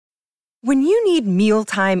When you need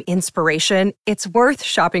mealtime inspiration, it's worth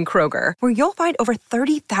shopping Kroger, where you'll find over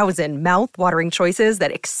 30,000 mouth-watering choices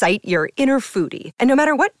that excite your inner foodie. And no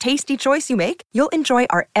matter what tasty choice you make, you'll enjoy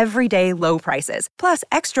our everyday low prices, plus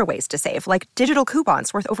extra ways to save, like digital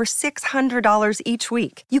coupons worth over $600 each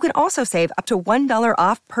week. You can also save up to $1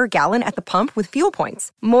 off per gallon at the pump with fuel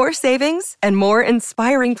points. More savings and more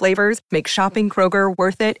inspiring flavors make shopping Kroger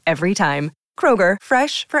worth it every time. Kroger,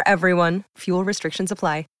 fresh for everyone. Fuel restrictions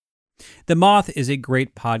apply. The Moth is a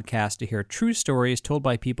great podcast to hear true stories told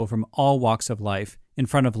by people from all walks of life in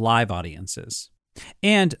front of live audiences.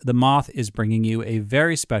 And The Moth is bringing you a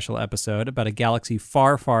very special episode about a galaxy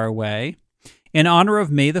far, far away. In honor of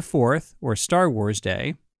May the 4th, or Star Wars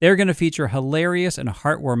Day, they're going to feature hilarious and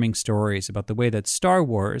heartwarming stories about the way that Star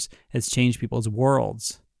Wars has changed people's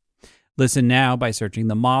worlds. Listen now by searching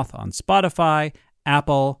The Moth on Spotify,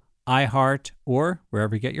 Apple, iHeart, or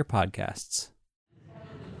wherever you get your podcasts.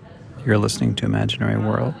 You're listening to Imaginary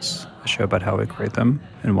Worlds, a show about how we create them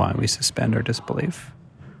and why we suspend our disbelief.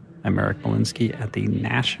 I'm Eric Malinsky at the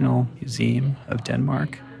National Museum of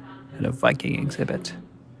Denmark at a Viking exhibit.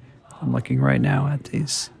 I'm looking right now at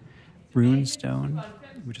these runestone.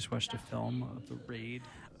 We just watched a film of the raid.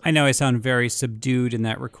 I know I sound very subdued in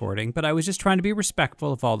that recording, but I was just trying to be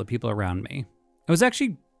respectful of all the people around me. I was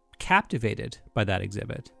actually captivated by that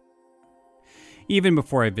exhibit. Even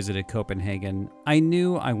before I visited Copenhagen, I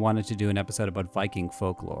knew I wanted to do an episode about Viking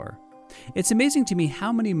folklore. It's amazing to me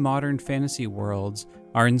how many modern fantasy worlds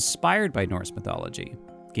are inspired by Norse mythology.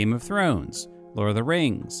 Game of Thrones, Lord of the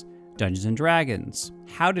Rings, Dungeons and Dragons,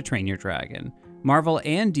 How to Train Your Dragon, Marvel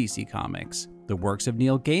and DC Comics, the works of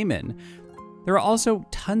Neil Gaiman. There are also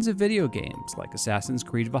tons of video games like Assassin's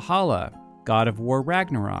Creed Valhalla, God of War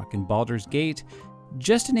Ragnarok, and Baldur's Gate,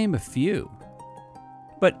 just to name a few.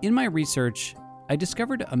 But in my research, I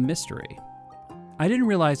discovered a mystery. I didn't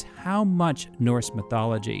realize how much Norse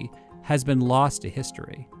mythology has been lost to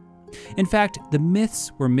history. In fact, the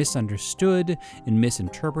myths were misunderstood and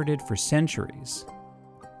misinterpreted for centuries.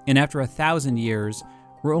 And after 1,000 years,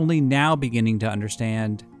 we're only now beginning to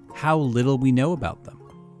understand how little we know about them.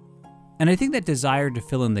 And I think that desire to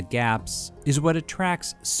fill in the gaps is what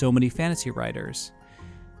attracts so many fantasy writers.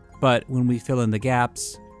 But when we fill in the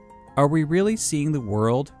gaps, are we really seeing the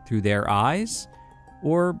world through their eyes?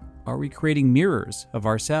 Or are we creating mirrors of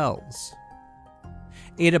ourselves?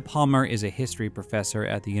 Ada Palmer is a history professor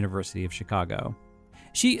at the University of Chicago.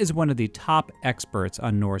 She is one of the top experts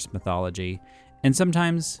on Norse mythology, and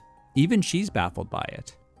sometimes even she's baffled by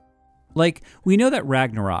it. Like, we know that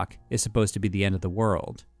Ragnarok is supposed to be the end of the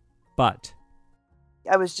world, but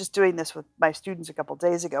I was just doing this with my students a couple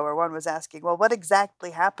days ago, where one was asking, well, what exactly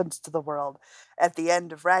happens to the world at the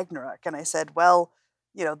end of Ragnarok? And I said, well,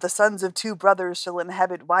 the sons of two brothers shall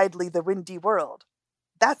inhabit widely the windy world.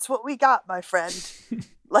 That's what we got, my friend.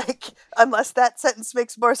 Unless that sentence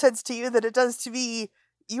makes more sense to you than it does to me,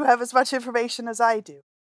 you have as much information as I do.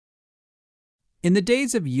 In the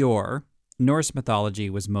days of yore, Norse mythology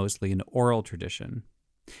was mostly an oral tradition.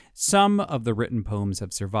 Some of the written poems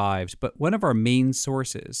have survived, but one of our main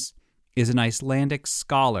sources is an Icelandic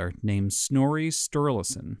scholar named Snorri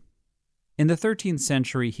Sturluson. In the 13th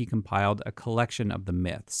century, he compiled a collection of the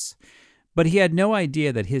myths, but he had no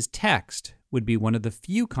idea that his text would be one of the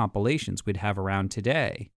few compilations we'd have around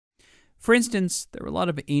today. For instance, there were a lot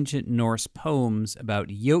of ancient Norse poems about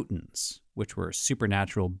Jotuns, which were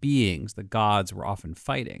supernatural beings the gods were often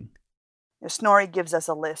fighting. Snorri gives us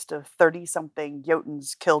a list of 30-something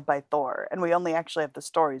Jotuns killed by Thor, and we only actually have the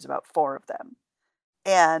stories about 4 of them.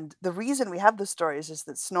 And the reason we have the stories is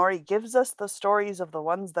that Snorri gives us the stories of the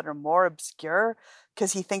ones that are more obscure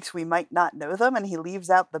because he thinks we might not know them, and he leaves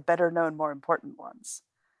out the better-known, more important ones.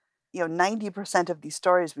 90% of these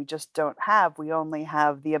stories we just don't have. We only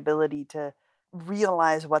have the ability to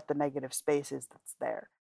realize what the negative space is that's there.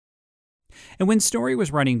 And when Snorri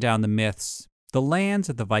was writing down the myths, the lands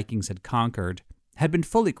that the Vikings had conquered had been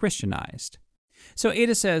fully Christianized. So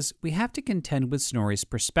Ada says we have to contend with Snorri's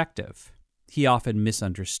perspective. He often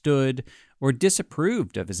misunderstood or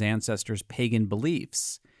disapproved of his ancestors' pagan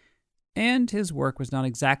beliefs, and his work was not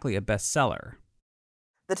exactly a bestseller.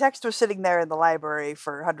 The text was sitting there in the library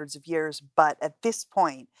for hundreds of years, but at this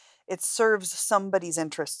point, it serves somebody's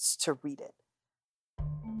interests to read it.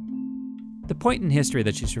 The point in history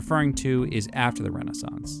that she's referring to is after the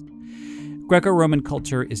Renaissance. Greco-Roman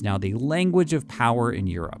culture is now the language of power in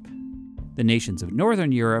Europe. The nations of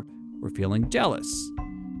Northern Europe were feeling jealous.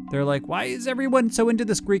 They're like, why is everyone so into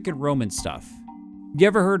this Greek and Roman stuff? You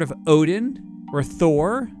ever heard of Odin or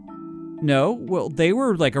Thor? No? Well, they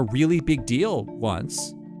were like a really big deal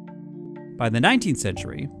once. By the 19th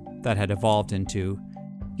century, that had evolved into,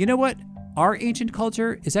 you know what? our ancient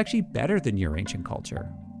culture is actually better than your ancient culture.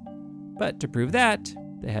 But to prove that,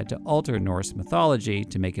 they had to alter Norse mythology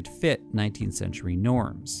to make it fit 19th century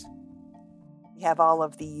norms. We have all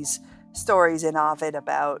of these stories in Ovid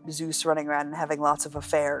about Zeus running around and having lots of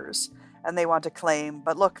affairs. And they want to claim,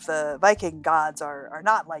 but look, the Viking gods are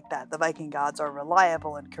not like that. The Viking gods are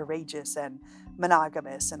reliable and courageous and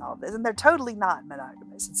monogamous and all this. And they're totally not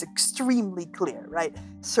monogamous. It's extremely clear, right?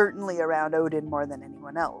 Certainly around Odin more than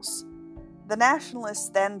anyone else. The nationalists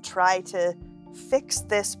then try to fix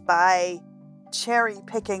this by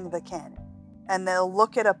cherry-picking the canon. And they'll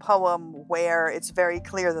look at a poem where it's very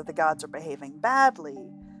clear that the gods are behaving badly,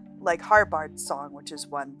 like Harbard's song, which is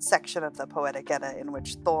one section of the Poetic Edda in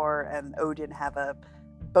which Thor and Odin have a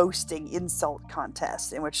boasting insult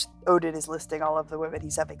contest, in which Odin is listing all of the women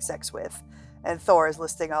he's having sex with, and Thor is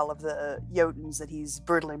listing all of the Jotuns that he's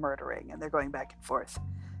brutally murdering, and they're going back and forth.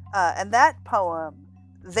 And that poem,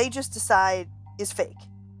 they just decide is fake.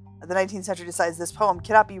 The 19th century decides this poem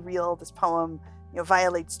cannot be real. This poem,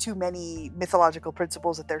 violates too many mythological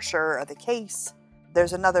principles that they're sure are the case.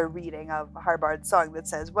 There's another reading of Harbard's song that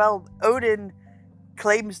says, well, Odin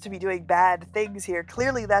claims to be doing bad things here.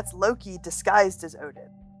 Clearly that's Loki disguised as Odin.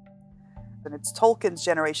 And it's Tolkien's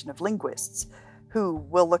generation of linguists who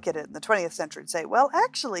will look at it in the 20th century and say, well,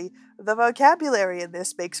 actually, the vocabulary in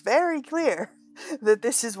this makes very clear that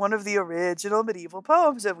this is one of the original medieval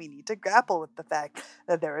poems, and we need to grapple with the fact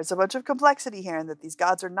that there is a bunch of complexity here and that these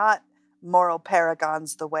gods are not moral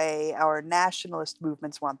paragons the way our nationalist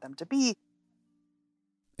movements want them to be.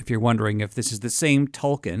 If you're wondering if this is the same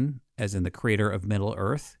Tolkien as in the creator of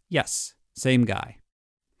Middle-earth, yes, same guy.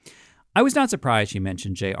 I was not surprised you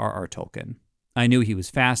mentioned J.R.R. Tolkien. I knew he was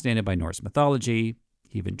fascinated by Norse mythology.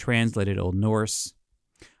 He even translated Old Norse.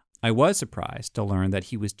 I was surprised to learn that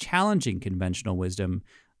he was challenging conventional wisdom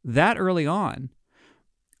that early on.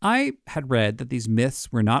 I had read that these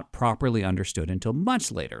myths were not properly understood until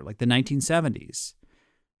much later, like the 1970s.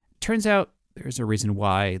 Turns out there's a reason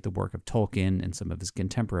why the work of Tolkien and some of his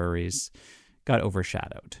contemporaries got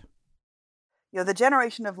overshadowed. The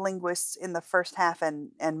generation of linguists in the first half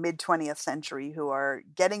and mid-20th century who are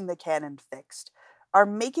getting the canon fixed are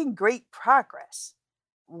making great progress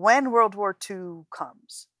when World War II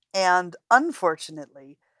comes. And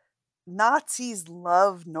unfortunately, Nazis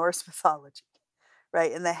love Norse mythology,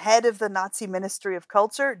 right? And the head of the Nazi Ministry of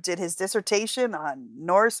Culture did his dissertation on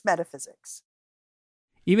Norse metaphysics.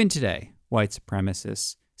 Even today, white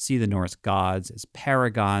supremacists see the Norse gods as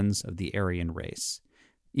paragons of the Aryan race,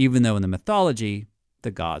 even though in the mythology,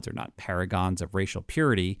 the gods are not paragons of racial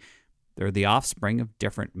purity. They're the offspring of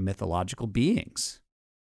different mythological beings.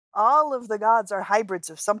 All of the gods are hybrids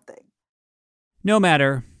of something. No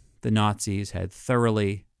matter, the Nazis had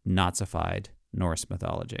thoroughly Nazified Norse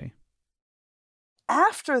mythology.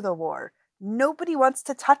 After the war, nobody wants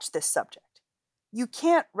to touch this subject. You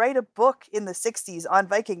can't write a book in the 60s on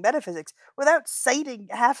Viking metaphysics without citing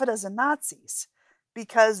half a dozen Nazis,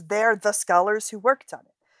 because they're the scholars who worked on it.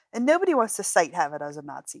 And nobody wants to cite half a dozen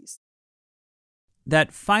Nazis.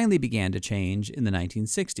 That finally began to change in the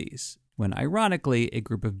 1960s, when ironically a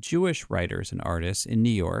group of Jewish writers and artists in New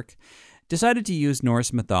York decided to use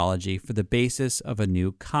Norse mythology for the basis of a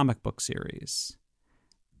new comic book series.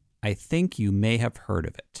 I think you may have heard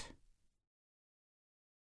of it.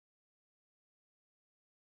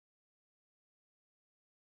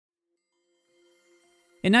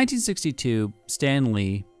 In 1962, Stan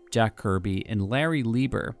Lee, Jack Kirby, and Larry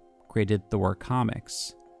Lieber created Thor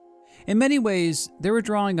comics. In many ways, they were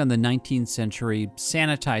drawing on the 19th century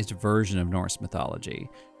sanitized version of Norse mythology,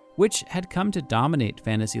 which had come to dominate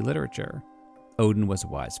fantasy literature. Odin was a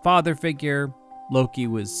wise father figure, Loki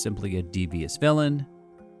was simply a devious villain.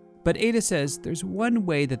 But Ada says there's one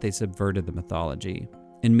way that they subverted the mythology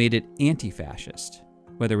and made it anti-fascist,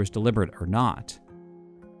 whether it was deliberate or not.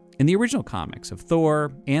 In the original comics of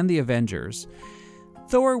Thor and the Avengers,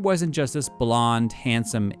 Thor wasn't just this blonde,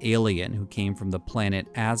 handsome alien who came from the planet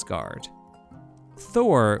Asgard.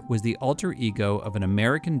 Thor was the alter ego of an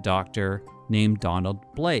American doctor named Donald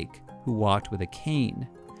Blake, who walked with a cane.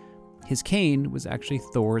 His cane was actually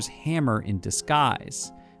Thor's hammer in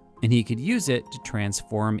disguise, and he could use it to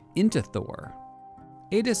transform into Thor.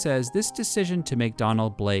 Ada says this decision to make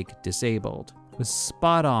Donald Blake disabled was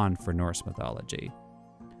spot on for Norse mythology.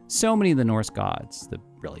 So many of the Norse gods, the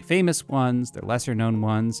really famous ones, the lesser known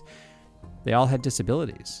ones, they all had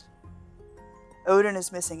disabilities. Odin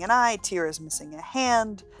is missing an eye, Tyr is missing a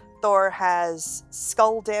hand, Thor has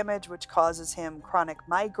skull damage, which causes him chronic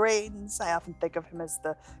migraines. I often think of him as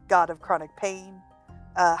the god of chronic pain.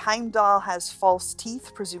 Heimdall has false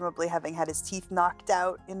teeth, presumably having had his teeth knocked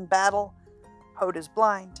out in battle. Hoda's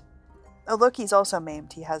blind. Loki's also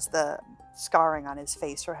maimed. He has the scarring on his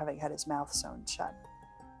face for having had his mouth sewn shut.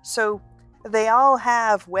 So they all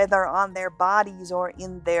have, whether on their bodies or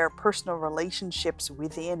in their personal relationships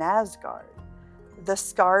within Asgard, the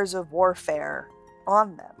scars of warfare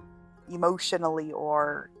on them, emotionally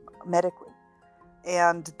or medically.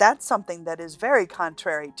 And that's something that is very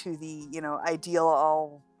contrary to the, ideal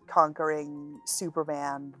all-conquering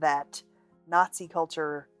Superman that Nazi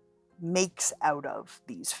culture makes out of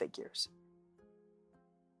these figures.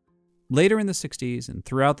 Later in the 60s and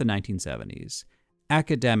throughout the 1970s,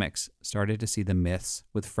 academics started to see the myths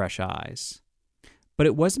with fresh eyes. But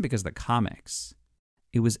it wasn't because of the comics.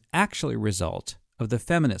 It was actually a result of the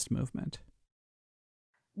feminist movement.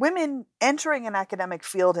 Women entering an academic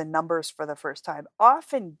field in numbers for the first time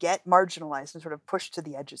often get marginalized and sort of pushed to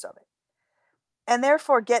the edges of it, and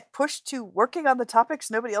therefore get pushed to working on the topics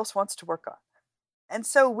nobody else wants to work on. And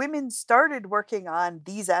so women started working on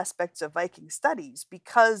these aspects of Viking studies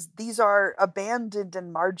because these are abandoned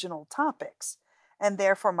and marginal topics, and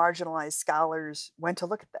therefore marginalized scholars went to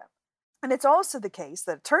look at them. And it's also the case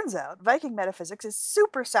that it turns out Viking metaphysics is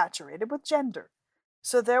super saturated with gender.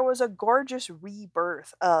 So there was a gorgeous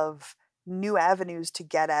rebirth of new avenues to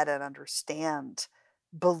get at and understand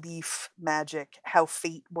belief, magic, how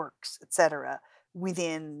fate works, etc.,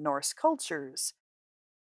 within Norse cultures.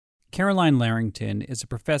 Caroline Larrington is a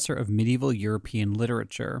professor of medieval European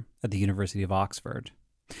literature at the University of Oxford,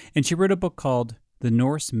 and she wrote a book called The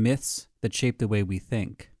Norse Myths That Shape the Way We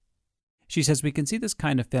Think. She says we can see this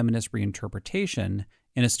kind of feminist reinterpretation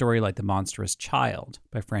in a story like The Monstrous Child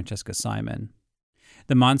by Francesca Simon.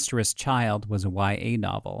 The Monstrous Child was a YA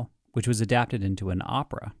novel, which was adapted into an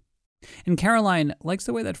opera. And Caroline likes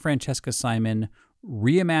the way that Francesca Simon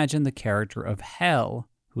reimagined the character of Hel,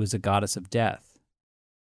 who is a goddess of death.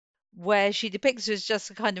 Where she depicts her as just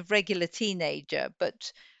a kind of regular teenager,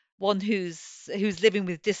 but one who's living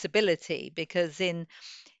with disability, because in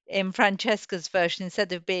Francesca's version,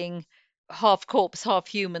 instead of being half corpse, half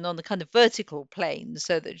human on the kind of vertical plane,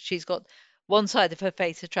 so that she's got one side of her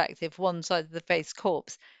face attractive, one side of the face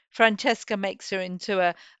corpse, Francesca makes her into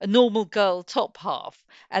a normal girl top half,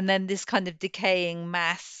 and then this kind of decaying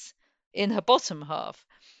mass in her bottom half.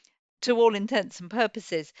 To all intents and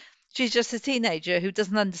purposes, she's just a teenager who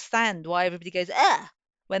doesn't understand why everybody goes,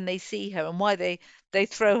 when they see her, and why they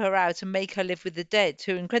throw her out and make her live with the dead,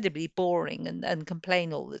 who are incredibly boring and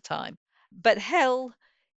complain all the time. But Hel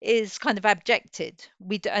is kind of abjected.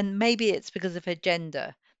 And maybe it's because of her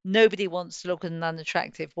gender. Nobody wants to look at an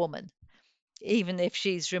unattractive woman, even if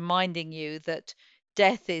she's reminding you that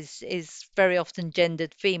death is very often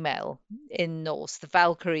gendered female in Norse. The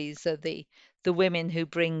Valkyries are the women who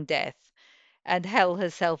bring death, and Hel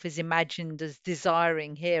herself is imagined as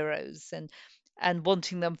desiring heroes and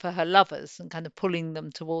wanting them for her lovers and kind of pulling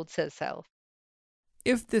them towards herself.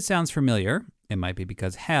 If this sounds familiar, it might be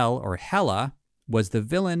because Hel, or Hela, was the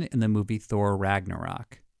villain in the movie Thor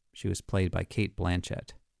Ragnarok. She was played by Cate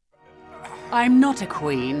Blanchett. I'm not a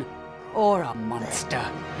queen or a monster.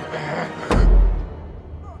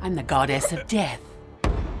 I'm the goddess of death.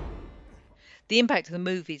 The impact of the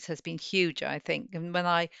movies has been huge, I think. And when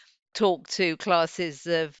I talk to classes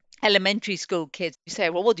of elementary school kids, you say,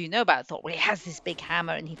 well, what do you know about Thor? Well, he has this big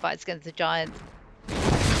hammer and he fights against the giants.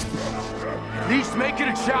 At least make it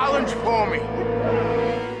a challenge for me.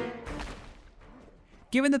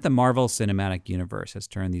 Given that the Marvel Cinematic Universe has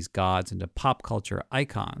turned these gods into pop culture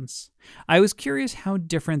icons, I was curious how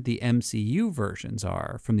different the MCU versions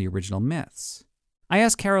are from the original myths. I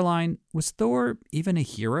asked Caroline, was Thor even a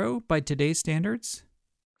hero by today's standards?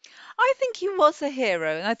 I think he was a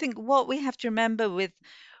hero, and I think what we have to remember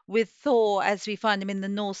with Thor, as we find him in the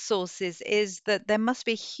Norse sources, is that there must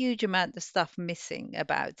be a huge amount of stuff missing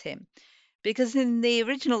about him, because in the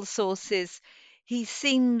original sources, he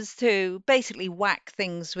seems to basically whack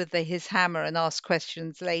things with his hammer and ask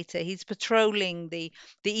questions later. He's patrolling the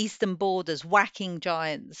eastern borders, whacking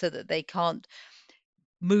giants so that they can't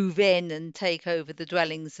move in and take over the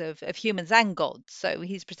dwellings of humans and gods. So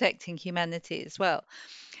he's protecting humanity as well.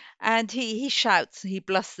 And he shouts, he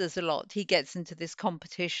blusters a lot. He gets into this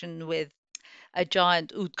competition with a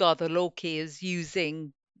giant Utgarda Loki who's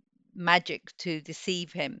using magic to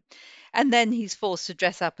deceive him. And then he's forced to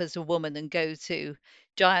dress up as a woman and go to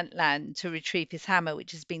Giant Land to retrieve his hammer,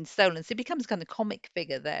 which has been stolen. So he becomes kind of comic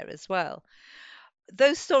figure there as well.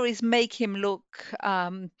 Those stories make him look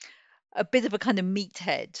a bit of a kind of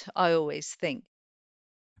meathead, I always think.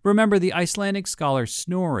 Remember, the Icelandic scholar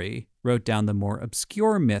Snorri wrote down the more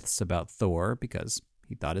obscure myths about Thor because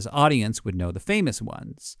he thought his audience would know the famous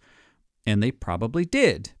ones. And they probably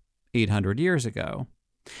did 800 years ago.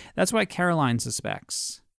 That's why Caroline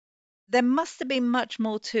suspects. There must have been much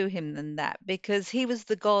more to him than that, because he was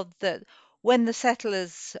the god that when the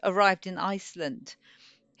settlers arrived in Iceland,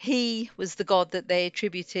 he was the god that they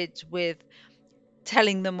attributed with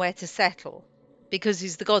telling them where to settle, because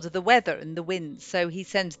he's the god of the weather and the winds. So he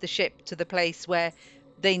sends the ship to the place where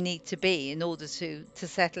they need to be in order to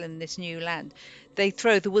settle in this new land. They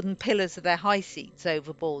throw the wooden pillars of their high seats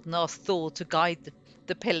overboard and ask Thor to guide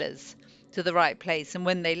the pillars to the right place. And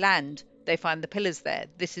when they land, they find the pillars there.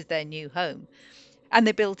 This is their new home. And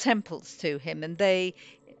they build temples to him, and they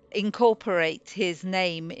incorporate his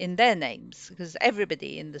name in their names, because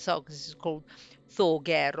everybody in the sagas is called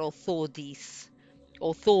Thorgeir or Thordis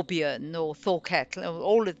or Thorbjörn or Thorketl, or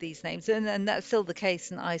all of these names, and that's still the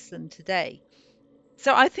case in Iceland today.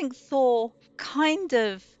 So I think Thor kind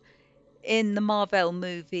of, in the Marvel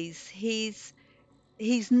movies, he's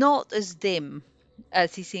not as dim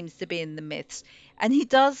as he seems to be in the myths. And he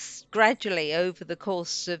does gradually, over the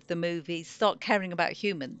course of the movies, start caring about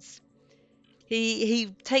humans.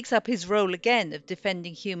 He takes up his role again of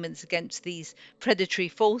defending humans against these predatory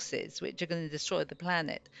forces which are going to destroy the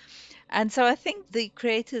planet. And so I think the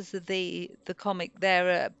creators of the comic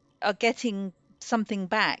there are getting something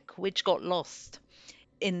back which got lost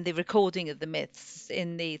in the recording of the myths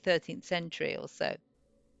in the 13th century or so.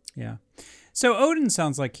 Yeah. So Odin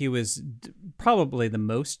sounds like he was probably the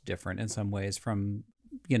most different in some ways from,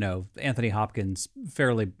 Anthony Hopkins'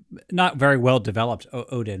 fairly not very well developed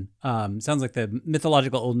Odin. Sounds like the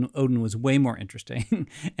mythological Odin was way more interesting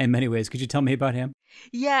in many ways. Could you tell me about him?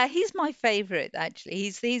 Yeah, he's my favorite actually.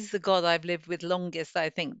 He's the god I've lived with longest, I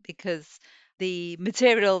think, because the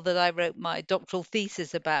material that I wrote my doctoral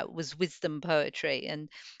thesis about was wisdom poetry, and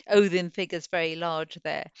Odin figures very large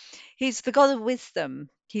there. He's the god of wisdom.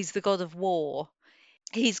 He's the god of war.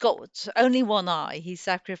 He's got only one eye. He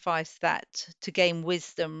sacrificed that to gain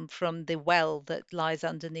wisdom from the well that lies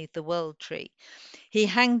underneath the world tree. He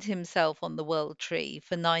hanged himself on the world tree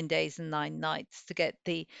for 9 days and 9 nights to get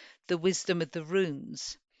the wisdom of the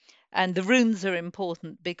runes. And the runes are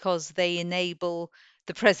important because they enable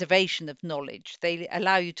the preservation of knowledge. They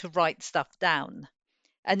allow you to write stuff down.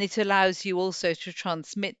 And it allows you also to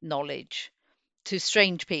transmit knowledge to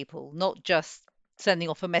strange people, not just sending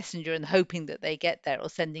off a messenger and hoping that they get there, or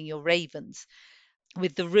sending your ravens.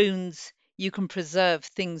 With the runes, you can preserve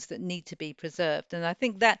things that need to be preserved. And I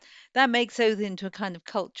think that makes Odin into a kind of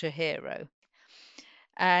culture hero.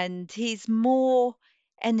 And he's more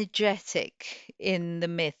energetic in the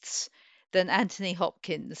myths than Anthony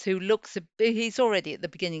Hopkins, who he's already at the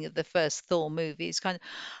beginning of the first Thor movie. He's kind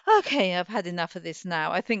of, okay, I've had enough of this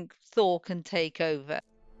now. I think Thor can take over.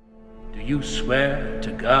 Do you swear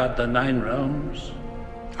to guard the 9 realms?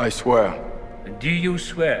 I swear. And do you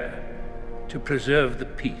swear to preserve the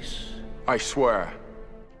peace? I swear.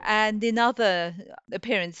 And in other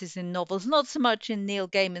appearances in novels, not so much in Neil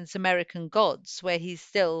Gaiman's American Gods, where he's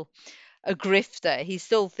still a grifter. He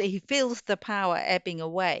feels the power ebbing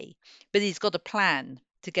away, but he's got a plan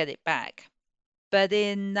to get it back. But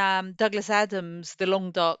in Douglas Adams' The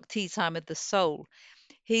Long Dark Tea Time of the Soul,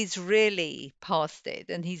 he's really past it,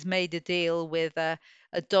 and he's made a deal with a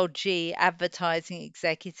dodgy advertising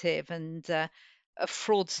executive and a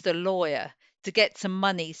fraudster lawyer to get some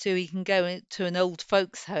money so he can go to an old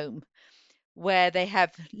folks' home where they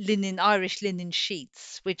have Irish linen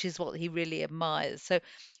sheets, which is what he really admires. So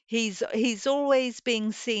he's always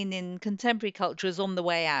being seen in contemporary culture as on the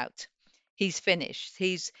way out. He's finished.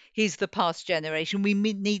 He's the past generation. We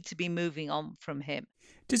need to be moving on from him.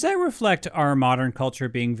 Does that reflect our modern culture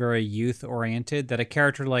being very youth-oriented, that a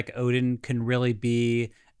character like Odin can really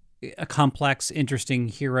be a complex, interesting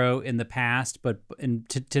hero in the past, but in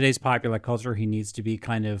today's popular culture, he needs to be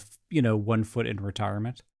kind of, 1 foot in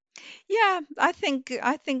retirement? Yeah, I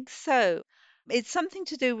think so. It's something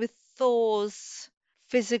to do with Thor's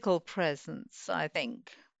physical presence, I think.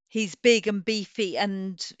 He's big and beefy,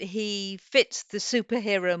 and he fits the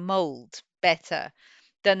superhero mold better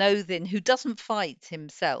than Odin, who doesn't fight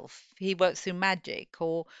himself. He works through magic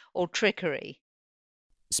or trickery.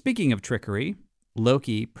 Speaking of trickery,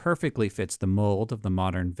 Loki perfectly fits the mold of the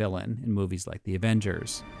modern villain in movies like The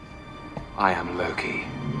Avengers. I am Loki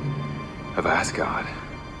of Asgard,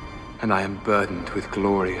 and I am burdened with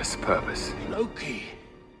glorious purpose. Loki.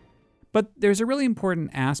 But there's a really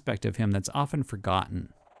important aspect of him that's often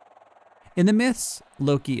forgotten. In the myths,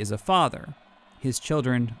 Loki is a father. His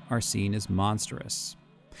children are seen as monstrous.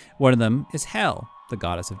 One of them is Hel, the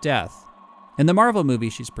goddess of death. In the Marvel movie,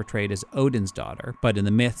 she's portrayed as Odin's daughter, but in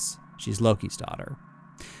the myths, she's Loki's daughter.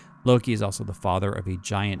 Loki is also the father of a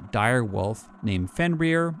giant dire wolf named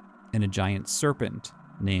Fenrir and a giant serpent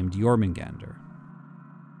named Jormungandr.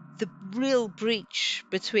 the real breach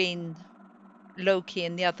between Loki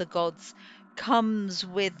and the other gods comes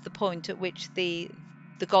with the point at which the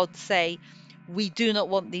gods say, we do not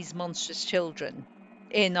want these monstrous children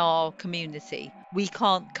in our community. We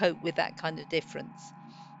can't cope with that kind of difference.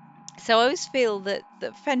 So I always feel that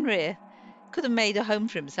Fenrir could have made a home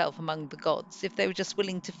for himself among the gods if they were just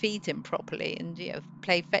willing to feed him properly and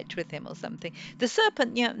play fetch with him or something. The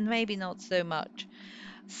serpent, maybe not so much.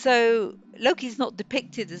 So Loki's not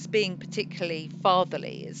depicted as being particularly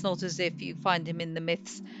fatherly. It's not as if you find him in the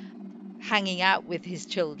myths hanging out with his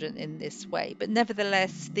children in this way. But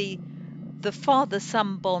nevertheless, the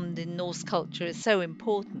father-son bond in Norse culture is so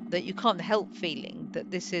important that you can't help feeling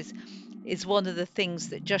that this is one of the things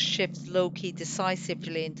that just shifts Loki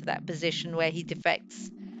decisively into that position where he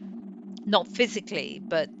defects, not physically,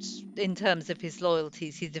 but in terms of his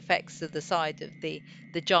loyalties, he defects to the side of the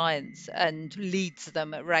giants and leads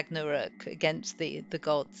them at Ragnarok against the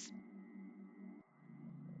gods.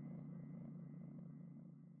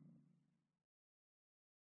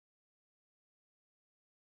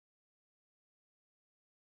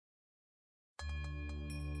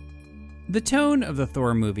 The tone of the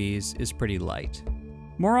Thor movies is pretty light.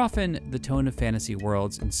 More often, the tone of fantasy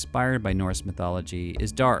worlds inspired by Norse mythology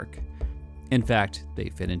is dark. In fact, they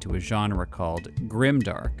fit into a genre called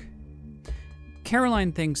grimdark.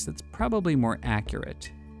 Caroline thinks that's probably more accurate.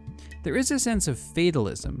 There is a sense of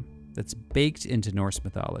fatalism that's baked into Norse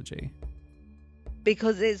mythology.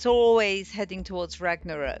 Because it's always heading towards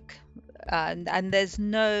Ragnarok. And there's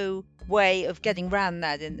no way of getting around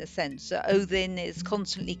that in the sense that Odin is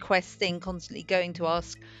constantly questing, constantly going to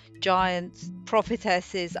ask giants,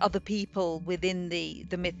 prophetesses, other people within the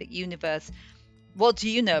mythic universe, what do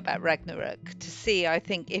you know about Ragnarok? To see, I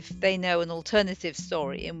think, if they know an alternative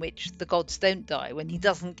story in which the gods don't die when he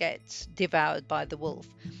doesn't get devoured by the wolf.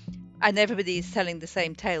 And everybody is telling the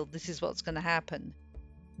same tale. This is what's going to happen.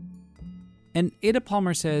 And Ada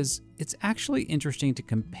Palmer says it's actually interesting to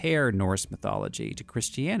compare Norse mythology to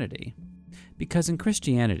Christianity. Because in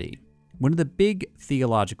Christianity, one of the big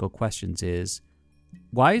theological questions is,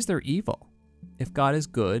 why is there evil? If God is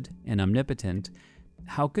good and omnipotent,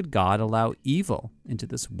 how could God allow evil into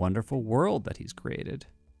this wonderful world that he's created?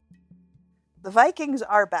 The Vikings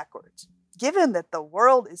are backwards, given that the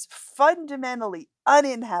world is fundamentally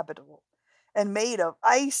uninhabitable and made of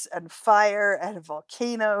ice and fire and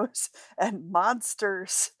volcanoes and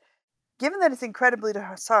monsters. Given that it's incredibly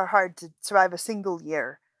hard to survive a single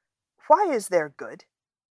year, why is there good?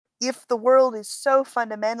 If the world is so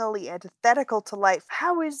fundamentally antithetical to life,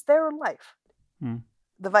 how is there life?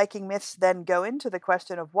 The Viking myths then go into the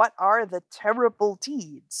question of what are the terrible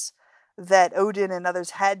deeds that Odin and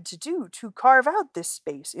others had to do to carve out this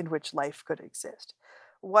space in which life could exist.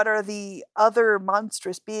 What are the other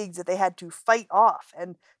monstrous beings that they had to fight off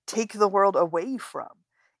and take the world away from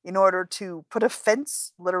in order to put a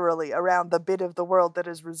fence, literally, around the bit of the world that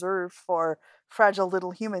is reserved for fragile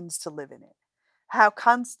little humans to live in it? How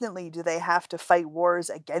constantly do they have to fight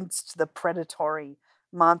wars against the predatory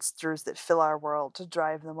monsters that fill our world to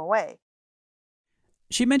drive them away?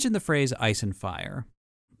 She mentioned the phrase ice and fire.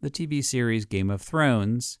 The TV series Game of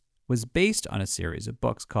Thrones was based on a series of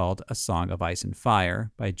books called A Song of Ice and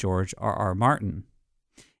Fire by George R.R. Martin.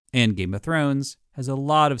 And Game of Thrones has a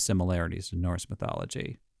lot of similarities to Norse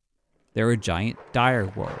mythology. There are giant dire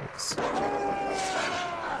wolves.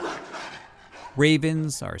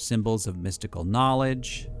 Ravens are symbols of mystical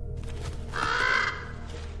knowledge.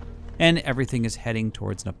 And everything is heading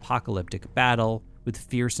towards an apocalyptic battle with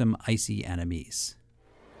fearsome, icy enemies.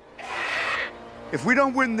 If we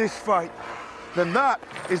don't win this fight, then that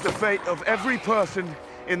is the fate of every person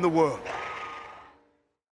in the world.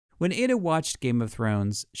 When Ada watched Game of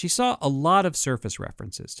Thrones, she saw a lot of surface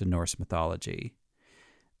references to Norse mythology.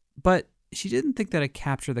 But she didn't think that it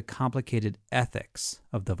captured the complicated ethics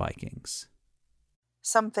of the Vikings.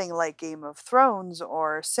 Something like Game of Thrones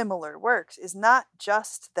or similar works is not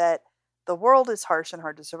just that the world is harsh and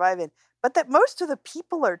hard to survive in, but that most of the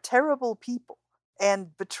people are terrible people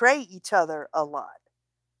and betray each other a lot.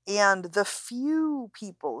 And the few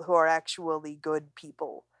people who are actually good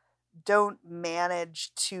people don't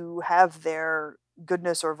manage to have their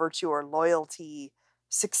goodness or virtue or loyalty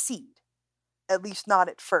succeed. At least not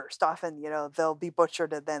at first. Often, they'll be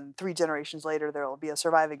butchered and then 3 generations later there will be a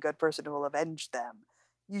surviving good person who will avenge them,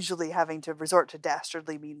 usually having to resort to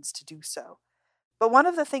dastardly means to do so. But one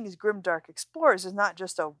of the things Grimdark explores is not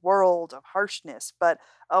just a world of harshness, but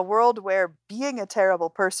a world where being a terrible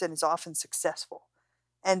person is often successful,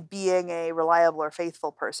 and being a reliable or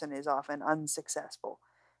faithful person is often unsuccessful.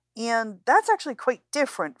 And that's actually quite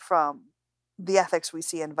different from the ethics we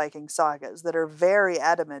see in Viking sagas that are very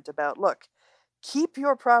adamant about, look, keep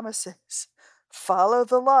your promises, follow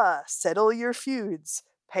the law, settle your feuds,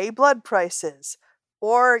 pay blood prices,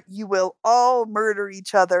 or you will all murder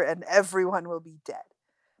each other and everyone will be dead.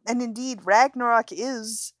 And indeed, Ragnarok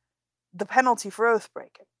is the penalty for oath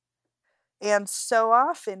breaking. And so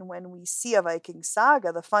often when we see a Viking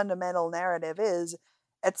saga, the fundamental narrative is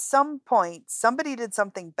at some point somebody did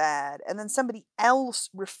something bad and then somebody else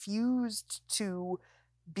refused to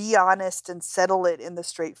be honest and settle it in the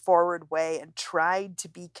straightforward way and tried to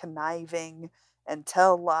be conniving and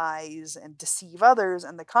tell lies and deceive others.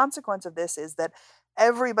 And the consequence of this is that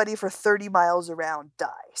everybody for 30 miles around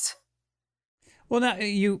dies. Well, now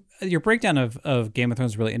your breakdown of Game of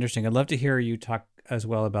Thrones is really interesting. I'd love to hear you talk as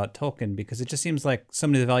well about Tolkien, because it just seems like so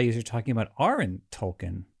many of the values you're talking about are in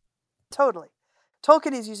Tolkien. Totally.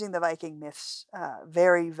 Tolkien is using the Viking myths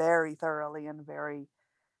very, very thoroughly and very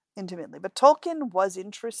intimately. But Tolkien was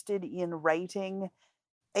interested in writing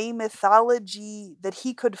a mythology that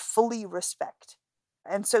he could fully respect.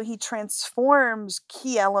 And so he transforms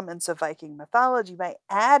key elements of Viking mythology by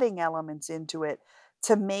adding elements into it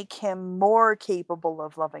to make him more capable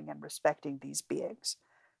of loving and respecting these beings.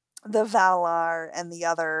 The Valar and the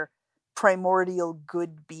other primordial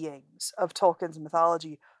good beings of Tolkien's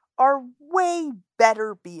mythology are way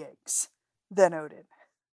better beings than Odin.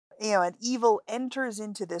 And evil enters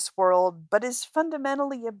into this world, but is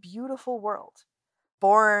fundamentally a beautiful world,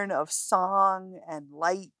 born of song and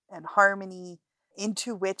light and harmony,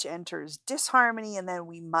 into which enters disharmony, and then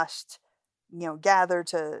we must, gather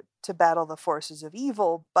to battle the forces of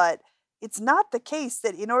evil. But it's not the case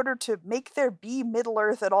that in order to make there be Middle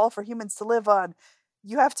Earth at all for humans to live on,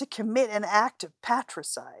 you have to commit an act of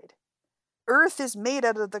patricide. Earth is made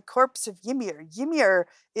out of the corpse of Ymir. Ymir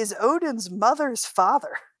is Odin's mother's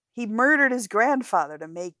father. He murdered his grandfather to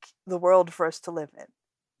make the world for us to live in.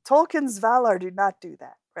 Tolkien's Valar do not do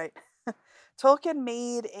that, right? Tolkien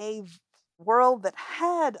made a world that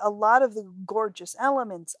had a lot of the gorgeous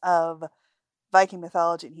elements of Viking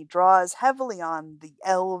mythology, and he draws heavily on the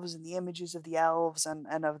elves and the images of the elves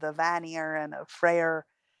and of the Vanir and of Freyr.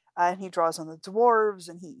 And he draws on the dwarves,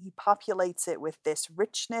 and he populates it with this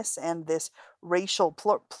richness and this racial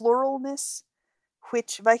pluralness,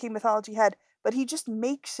 which Viking mythology had, but he just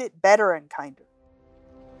makes it better and kinder.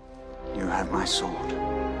 You have my sword.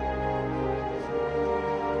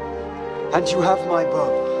 And you have my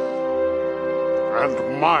bow.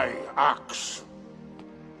 And my axe.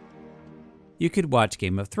 You could watch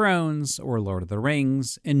Game of Thrones or Lord of the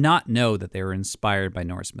Rings and not know that they were inspired by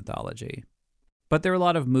Norse mythology. But there are a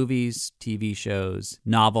lot of movies, TV shows,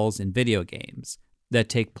 novels, and video games that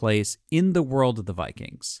take place in the world of the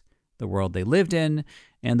Vikings, the world they lived in,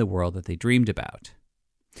 and the world that they dreamed about.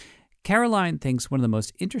 Caroline thinks one of the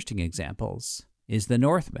most interesting examples is The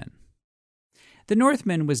Northman. The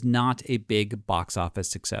Northman was not a big box office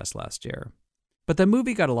success last year, but the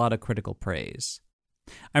movie got a lot of critical praise.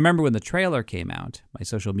 I remember when the trailer came out, my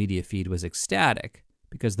social media feed was ecstatic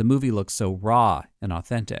because the movie looked so raw and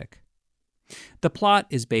authentic. The plot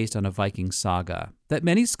is based on a Viking saga that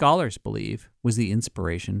many scholars believe was the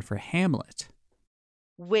inspiration for Hamlet,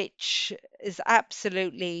 which is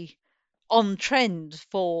absolutely on trend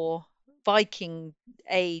for Viking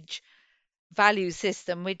age value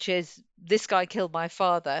system, which is this guy killed my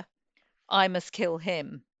father, I must kill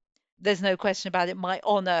him. There's no question about it. My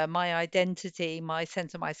honor, my identity, my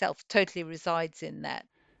sense of myself totally resides in that.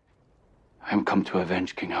 I am come to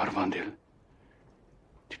avenge King Arvandil,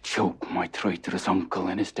 to choke my traitorous uncle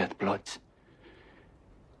in his dead blood,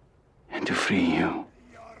 and to free you.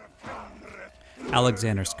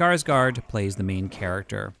 Alexander Skarsgård plays the main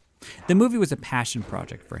character. The movie was a passion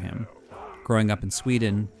project for him. Growing up in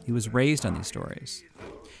Sweden, he was raised on these stories.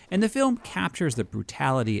 And the film captures the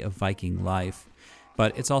brutality of Viking life,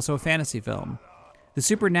 but it's also a fantasy film. The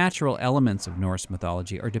supernatural elements of Norse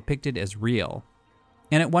mythology are depicted as real.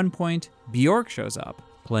 And at one point, Björk shows up,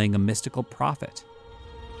 playing a mystical prophet.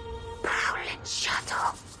 Prowling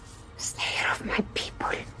shadow, snare of my people.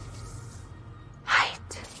 Hide.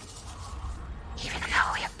 Even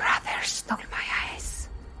though your brother stole my eyes.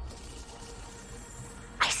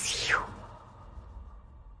 I see you.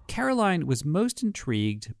 Caroline was most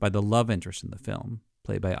intrigued by the love interest in the film,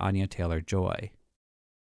 played by Anya Taylor-Joy.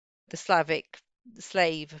 The Slavic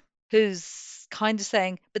slave who's kind of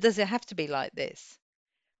saying, but does it have to be like this?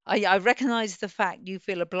 I recognize the fact you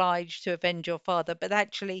feel obliged to avenge your father, but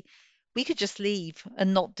actually we could just leave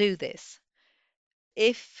and not do this.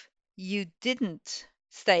 If you didn't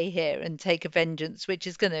stay here and take a vengeance, which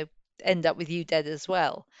is going to end up with you dead as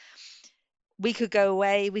well, we could go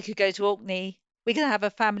away, we could go to Orkney, We can have a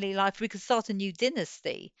family life. We could start a new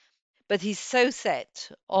dynasty. But he's so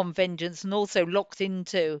set on vengeance and also locked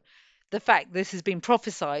into the fact this has been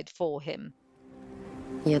prophesied for him.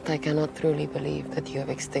 Yet I cannot truly believe that you have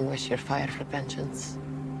extinguished your fire for vengeance.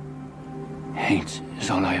 Hate is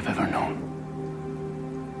all I have ever known.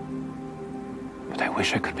 But I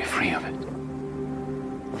wish I could be free of it.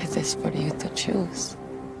 It is for you to choose.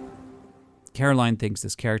 Caroline thinks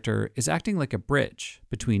this character is acting like a bridge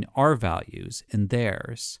between our values and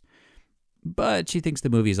theirs. But she thinks the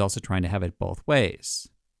movie is also trying to have it both ways.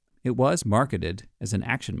 It was marketed as an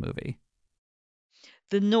action movie.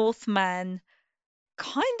 The Northman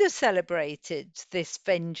kind of celebrated this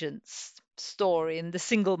vengeance story and the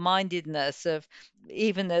single-mindedness of,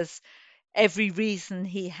 even as every reason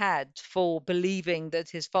he had for believing that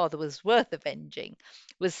his father was worth avenging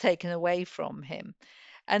was taken away from him.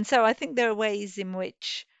 And so I think there are ways in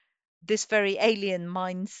which this very alien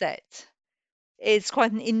mindset is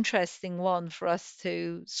quite an interesting one for us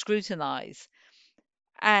to scrutinize.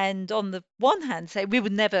 And on the one hand, say we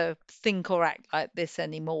would never think or act like this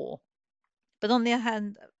anymore. But on the other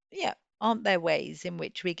hand, yeah, aren't there ways in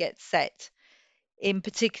which we get set in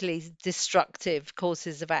particularly destructive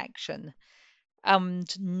courses of action? And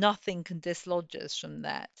nothing can dislodge us from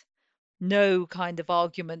that. No kind of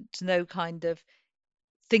argument, no kind of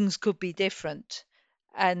things could be different.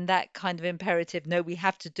 And that kind of imperative, no, we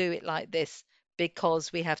have to do it like this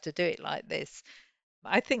because we have to do it like this.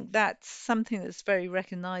 I think that's something that's very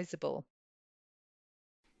recognizable.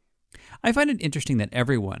 I find it interesting that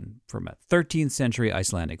everyone, from a 13th century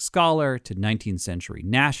Icelandic scholar to 19th century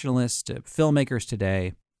nationalists to filmmakers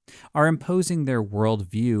today, are imposing their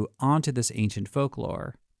worldview onto this ancient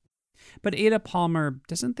folklore. But Ada Palmer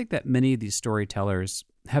doesn't think that many of these storytellers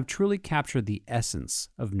have truly captured the essence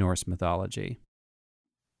of Norse mythology.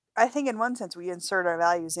 I think in one sense we insert our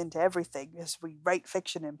values into everything as we write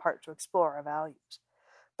fiction in part to explore our values.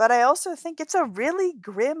 But I also think it's a really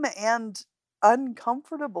grim and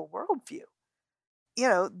uncomfortable worldview. You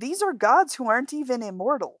know, these are gods who aren't even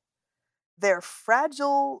immortal. They're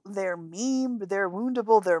fragile, they're memed, they're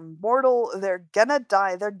woundable, they're mortal, they're gonna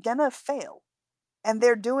die, they're gonna fail. And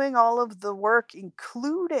they're doing all of the work,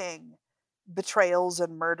 including betrayals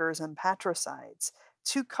and murders and patricides,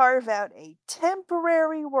 to carve out a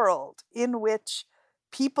temporary world in which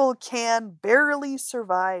people can barely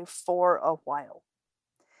survive for a while.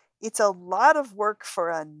 It's a lot of work for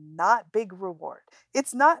a not big reward.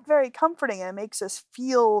 It's not very comforting and it makes us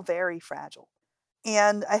feel very fragile.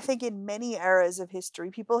 And I think in many eras of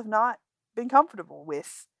history, people have not been comfortable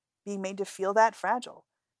with being made to feel that fragile.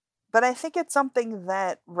 But I think it's something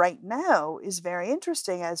that right now is very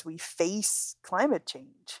interesting as we face climate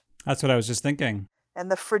change. That's what I was just thinking. And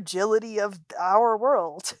the fragility of our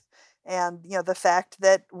world. And, you know, the fact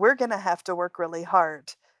that we're going to have to work really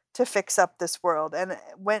hard to fix up this world. And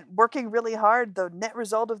when working really hard, the net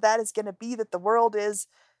result of that is going to be that the world is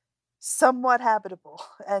somewhat habitable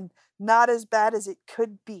and not as bad as it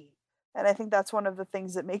could be. And I think that's one of the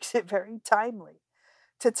things that makes it very timely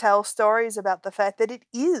to tell stories about the fact that it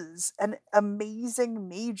is an amazing,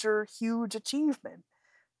 major, huge achievement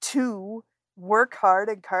to work hard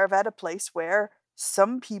and carve out a place where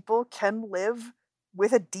some people can live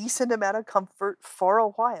with a decent amount of comfort for a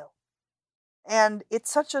while. And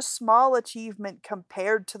it's such a small achievement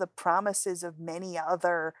compared to the promises of many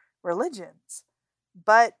other religions.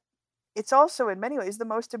 But it's also, in many ways, the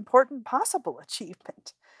most important possible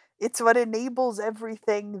achievement. It's what enables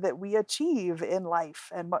everything that we achieve in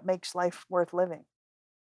life and what makes life worth living.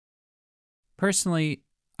 Personally,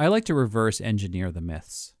 I like to reverse engineer the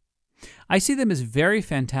myths. I see them as very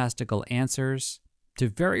fantastical answers to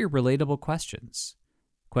very relatable questions.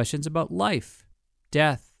 Questions about life,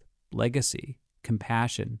 death, legacy,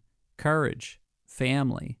 compassion, courage,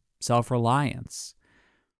 family, self-reliance.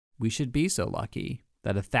 We should be so lucky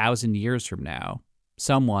that 1,000 years from now,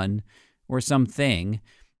 someone or something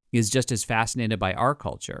is just as fascinated by our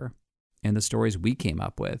culture and the stories we came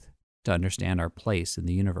up with to understand our place in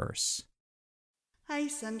the universe.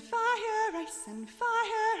 Ice and fire, ice and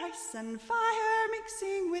fire, ice and fire,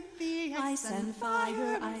 mixing with the ice and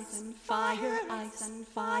fire, ice and fire, ice and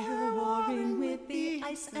fire, warring with the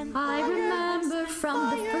ice and fire. I remember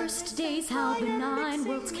from the first days how the 9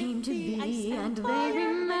 worlds came to be, and they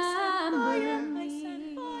remember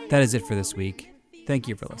me. That is it for this week. Thank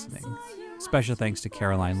you for listening. Special thanks to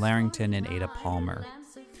Caroline Larrington and Ada Palmer.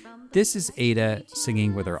 This is Ada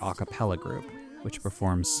singing with her a cappella group, which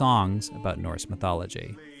performs songs about Norse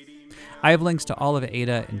mythology. I have links to all of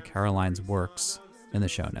Ada and Caroline's works in the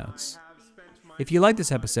show notes. If you like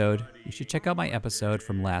this episode, you should check out my episode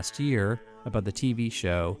from last year about the TV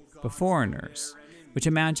show Beforeigners. which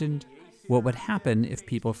imagined what would happen if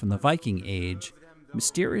people from the Viking Age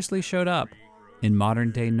mysteriously showed up in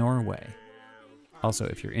modern-day Norway. Also,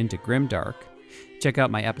 if you're into grimdark, check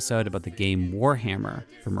out my episode about the game Warhammer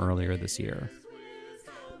from earlier this year.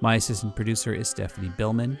 My assistant producer is Stephanie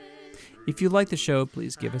Billman. If you like the show,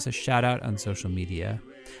 please give us a shout out on social media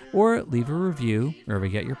or leave a review wherever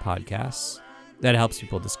you get your podcasts. That helps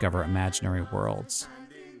people discover imaginary worlds.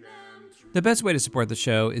 The best way to support the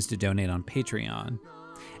show is to donate on Patreon.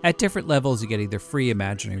 At different levels, you get either free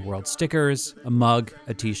Imaginary World stickers, a mug,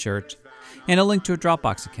 a t-shirt, and a link to a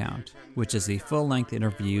Dropbox account, which is the full-length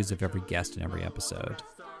interviews of every guest in every episode.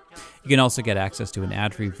 You can also get access to an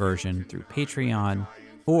ad-free version through Patreon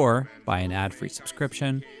or buy an ad-free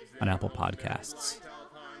subscription on Apple Podcasts.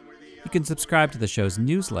 You can subscribe to the show's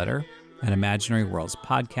newsletter at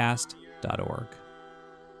imaginaryworldspodcast.org.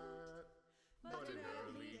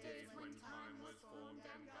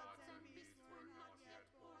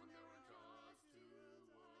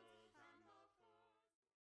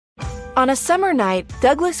 On a summer night,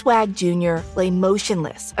 Douglas Wag Jr. lay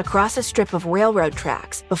motionless across a strip of railroad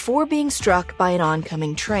tracks before being struck by an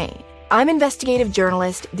oncoming train. I'm investigative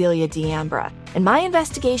journalist Delia D'Ambra, and my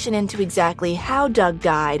investigation into exactly how Doug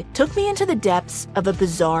died took me into the depths of a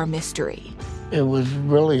bizarre mystery. It was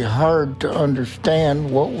really hard to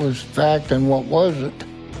understand what was fact and what wasn't.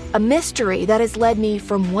 A mystery that has led me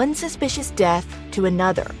from one suspicious death to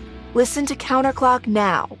another. Listen to Counterclock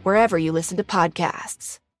now, wherever you listen to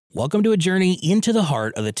podcasts. Welcome to a journey into the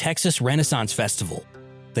heart of the Texas Renaissance Festival,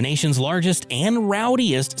 the nation's largest and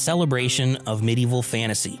rowdiest celebration of medieval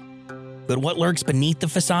fantasy. But what lurks beneath the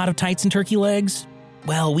facade of tights and turkey legs?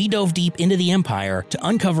 Well, we dove deep into the empire to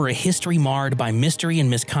uncover a history marred by mystery and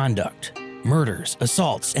misconduct, murders,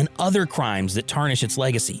 assaults, and other crimes that tarnish its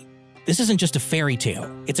legacy. This isn't just a fairy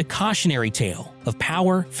tale, it's a cautionary tale of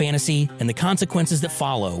power, fantasy, and the consequences that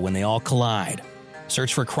follow when they all collide.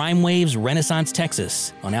 Search for Crime Waves Renaissance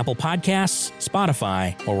Texas on Apple Podcasts,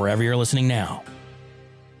 Spotify, or wherever you're listening now.